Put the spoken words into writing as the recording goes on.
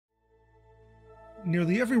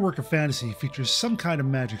Nearly every work of fantasy features some kind of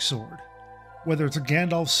magic sword. Whether it's a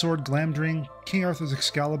Gandalf's sword Glamdring, King Arthur's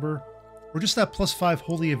Excalibur, or just that +5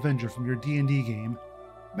 Holy Avenger from your D&D game,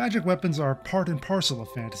 magic weapons are part and parcel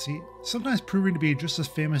of fantasy, sometimes proving to be just as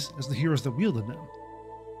famous as the heroes that wielded them.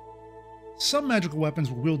 Some magical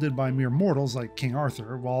weapons were wielded by mere mortals like King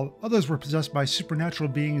Arthur, while others were possessed by supernatural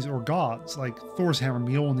beings or gods like Thor's hammer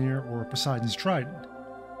Mjolnir or Poseidon's trident.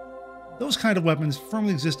 Those kind of weapons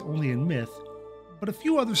firmly exist only in myth, but a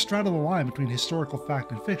few others straddle the line between historical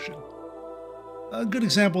fact and fiction. A good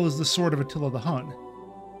example is the sword of Attila the Hun.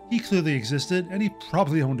 He clearly existed, and he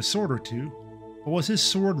probably owned a sword or two, but was his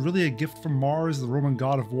sword really a gift from Mars, the Roman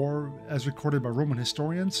god of war, as recorded by Roman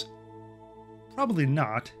historians? Probably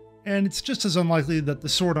not, and it's just as unlikely that the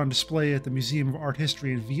sword on display at the Museum of Art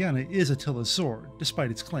History in Vienna is Attila's sword,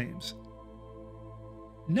 despite its claims.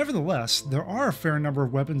 Nevertheless, there are a fair number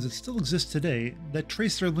of weapons that still exist today that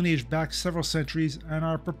trace their lineage back several centuries and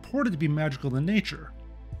are purported to be magical in nature,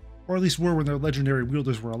 or at least were when their legendary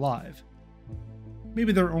wielders were alive.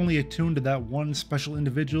 Maybe they're only attuned to that one special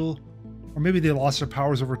individual, or maybe they lost their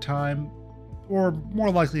powers over time, or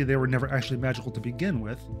more likely they were never actually magical to begin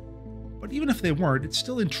with. But even if they weren't, it's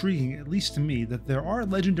still intriguing, at least to me, that there are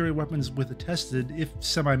legendary weapons with attested, if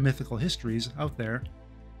semi-mythical histories out there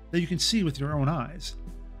that you can see with your own eyes.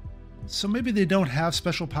 So maybe they don't have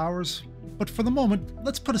special powers, but for the moment,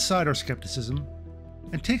 let's put aside our skepticism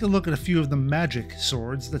and take a look at a few of the magic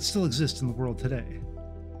swords that still exist in the world today.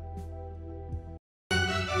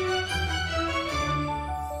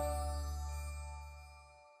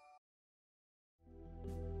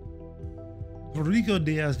 Rodrigo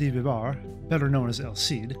Diaz de Vivar, better known as El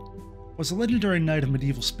Cid, was a legendary knight of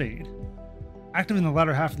medieval Spain. Active in the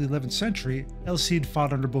latter half of the 11th century, El Cid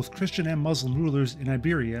fought under both Christian and Muslim rulers in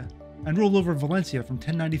Iberia and ruled over Valencia from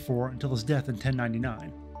 1094 until his death in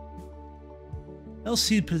 1099. El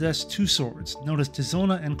Cid possessed two swords, known as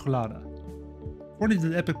Tizona and Colada. According to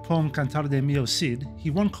the epic poem Cantar de Mio Cid, he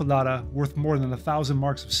won Colada, worth more than 1,000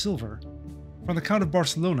 marks of silver, from the Count of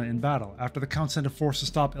Barcelona in battle after the Count sent a force to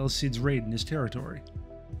stop El Cid's raid in his territory.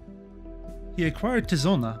 He acquired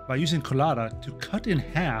Tizona by using Colada to cut in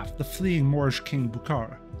half the fleeing Moorish king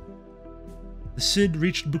Bucar. The Cid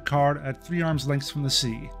reached Bucar at 3 arms lengths from the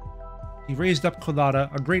sea. He raised up Colada,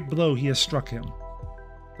 a great blow he has struck him.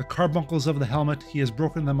 The carbuncles of the helmet, he has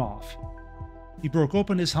broken them off. He broke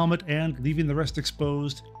open his helmet and, leaving the rest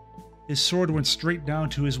exposed, his sword went straight down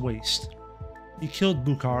to his waist. He killed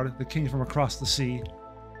Bucar, the king from across the sea,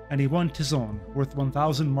 and he won Tizon, worth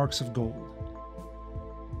 1,000 marks of gold.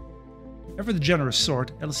 Ever the generous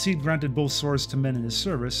sort, El Cid granted both swords to men in his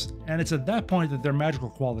service, and it's at that point that their magical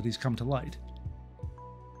qualities come to light.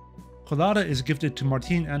 Colada is gifted to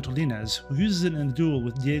Martin Antolínez, who uses it in a duel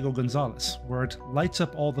with Diego Gonzalez, where it lights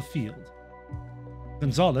up all the field.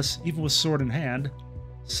 Gonzalez, even with sword in hand,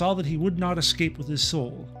 saw that he would not escape with his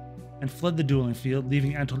soul, and fled the dueling field,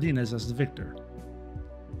 leaving Antolínez as the victor.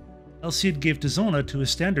 El Cid gave Tizona to his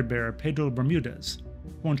standard-bearer Pedro Bermudez,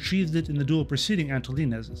 who unsheathed it in the duel preceding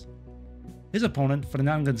Antolínez's. His opponent,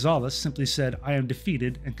 Fernan Gonzalez, simply said, "I am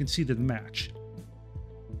defeated," and conceded the match.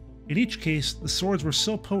 In each case, the swords were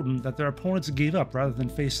so potent that their opponents gave up rather than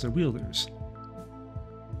face their wielders.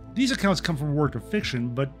 These accounts come from a work of fiction,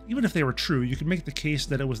 but even if they were true, you could make the case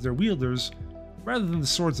that it was their wielders, rather than the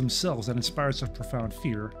swords themselves, that inspired such profound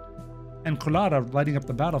fear, and Colada lighting up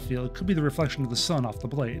the battlefield could be the reflection of the sun off the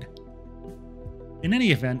blade. In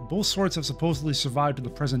any event, both swords have supposedly survived to the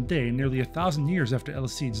present day, nearly 1,000 years after El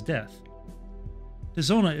Cid's death.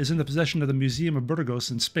 Tizona is in the possession of the Museum of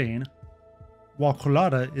Burgos in Spain, while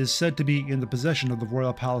Colada is said to be in the possession of the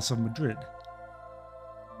Royal Palace of Madrid.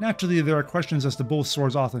 Naturally, there are questions as to both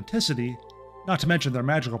swords' authenticity, not to mention their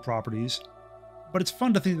magical properties, but it's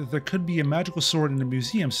fun to think that there could be a magical sword in a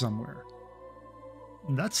museum somewhere.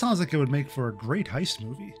 That sounds like it would make for a great heist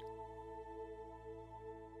movie.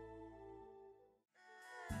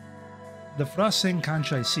 The Phra Seng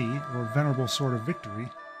Kanchai Si, or Venerable Sword of Victory,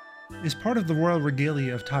 is part of the royal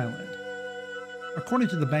regalia of Thailand. According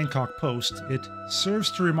to the Bangkok Post, it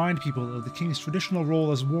serves to remind people of the king's traditional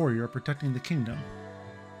role as warrior protecting the kingdom,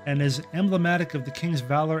 and is emblematic of the king's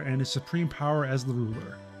valor and his supreme power as the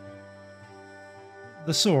ruler.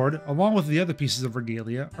 The sword, along with the other pieces of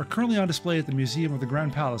regalia, are currently on display at the Museum of the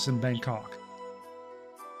Grand Palace in Bangkok.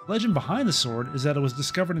 The legend behind the sword is that it was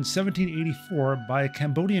discovered in 1784 by a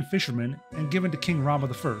Cambodian fisherman and given to King Rama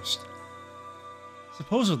I.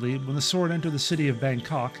 Supposedly, when the sword entered the city of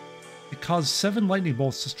Bangkok, it caused 7 lightning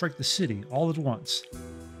bolts to strike the city all at once.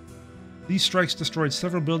 These strikes destroyed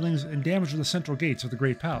several buildings and damaged the central gates of the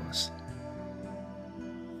Great Palace.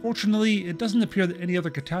 Fortunately, it doesn't appear that any other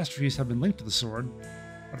catastrophes have been linked to the sword,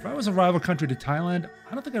 but if I was a rival country to Thailand,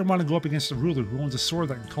 I don't think I'd want to go up against a ruler who owns a sword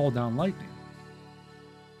that can call down lightning.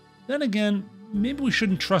 Then again, maybe we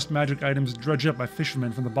shouldn't trust magic items dredged up by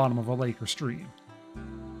fishermen from the bottom of a lake or stream.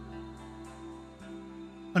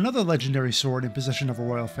 Another legendary sword in possession of a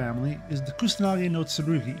royal family is the Kusanagi no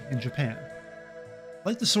Tsurugi in Japan.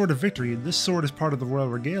 Like the Sword of Victory, this sword is part of the royal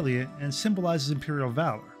regalia and symbolizes imperial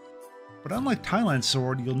valor. But unlike Thailand's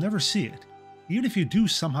sword, you'll never see it, even if you do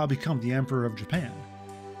somehow become the Emperor of Japan.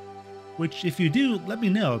 Which, if you do, let me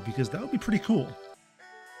know, because that would be pretty cool.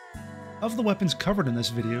 Of the weapons covered in this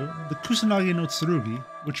video, the Kusanagi no Tsurugi,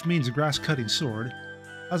 which means grass-cutting sword,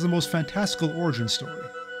 has the most fantastical origin story.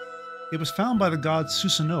 It was found by the god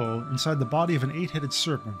Susanoo inside the body of an 8-headed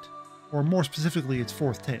serpent, or more specifically its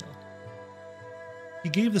 4th tail. He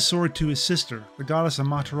gave the sword to his sister, the goddess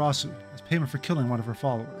Amaterasu, as payment for killing one of her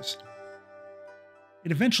followers.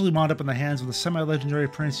 It eventually wound up in the hands of the semi-legendary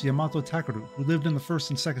prince Yamato Takeru, who lived in the 1st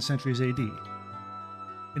and 2nd centuries AD.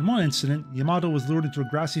 In one incident, Yamato was lured into a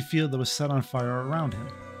grassy field that was set on fire around him.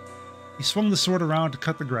 He swung the sword around to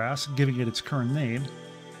cut the grass, giving it its current name,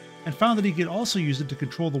 and found that he could also use it to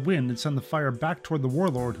control the wind and send the fire back toward the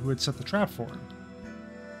warlord who had set the trap for him.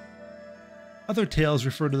 Other tales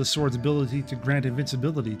refer to the sword's ability to grant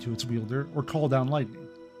invincibility to its wielder or call down lightning.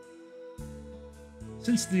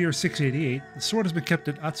 Since the year 688, the sword has been kept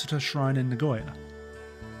at Atsuta Shrine in Nagoya.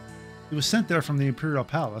 It was sent there from the imperial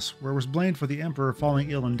palace, where it was blamed for the emperor falling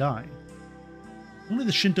ill and dying. Only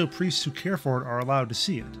the Shinto priests who care for it are allowed to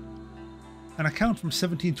see it. An account from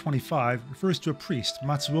 1725 refers to a priest,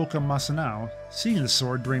 Matsuoka Masanao, seeing the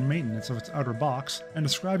sword during maintenance of its outer box and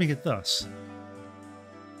describing it thus.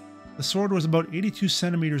 The sword was about 82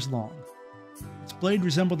 centimeters long. Its blade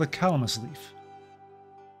resembled a calamus leaf.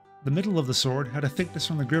 The middle of the sword had a thickness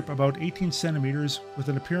from the grip about 18 centimeters with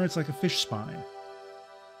an appearance like a fish spine.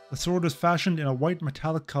 The sword was fashioned in a white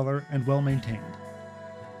metallic color and well maintained.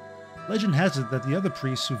 Legend has it that the other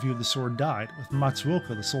priests who viewed the sword died, with Matsuoka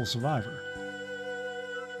the sole survivor.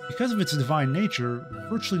 Because of its divine nature,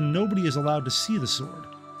 virtually nobody is allowed to see the sword.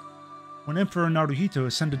 When Emperor Naruhito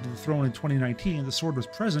ascended to the throne in 2019, the sword was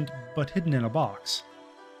present, but hidden in a box.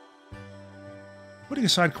 Putting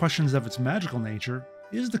aside questions of its magical nature,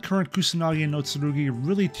 is the current Kusanagi no Tsurugi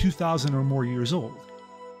really 2,000 or more years old?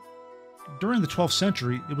 During the 12th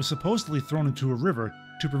century, it was supposedly thrown into a river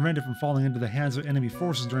to prevent it from falling into the hands of enemy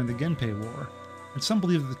forces during the Genpei War, and some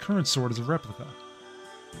believe that the current sword is a replica.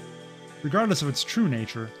 Regardless of its true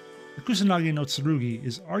nature, the Kusanagi no Tsurugi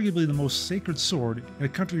is arguably the most sacred sword in a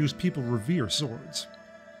country whose people revere swords.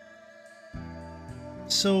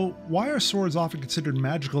 So, why are swords often considered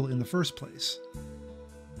magical in the first place?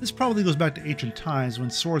 This probably goes back to ancient times when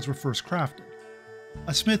swords were first crafted.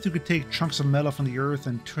 A smith who could take chunks of metal from the earth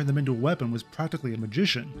and turn them into a weapon was practically a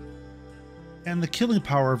magician. And the killing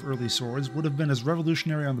power of early swords would have been as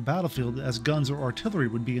revolutionary on the battlefield as guns or artillery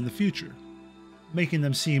would be in the future, making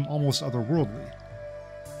them seem almost otherworldly.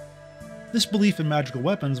 This belief in magical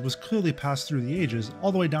weapons was clearly passed through the ages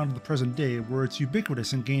all the way down to the present day, where it's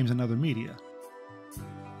ubiquitous in games and other media.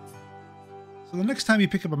 So the next time you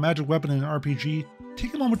pick up a magic weapon in an RPG,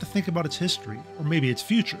 take a moment to think about its history, or maybe its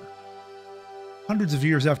future. Hundreds of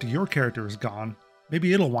years after your character is gone,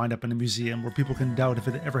 maybe it'll wind up in a museum where people can doubt if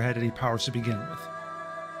it ever had any powers to begin with.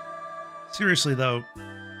 Seriously though,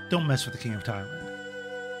 don't mess with the King of Thailand.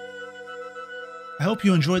 I hope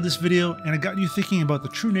you enjoyed this video and it got you thinking about the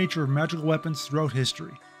true nature of magical weapons throughout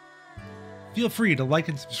history. Feel free to like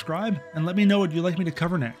and subscribe, and let me know what you'd like me to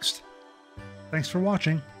cover next. Thanks for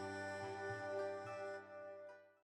watching.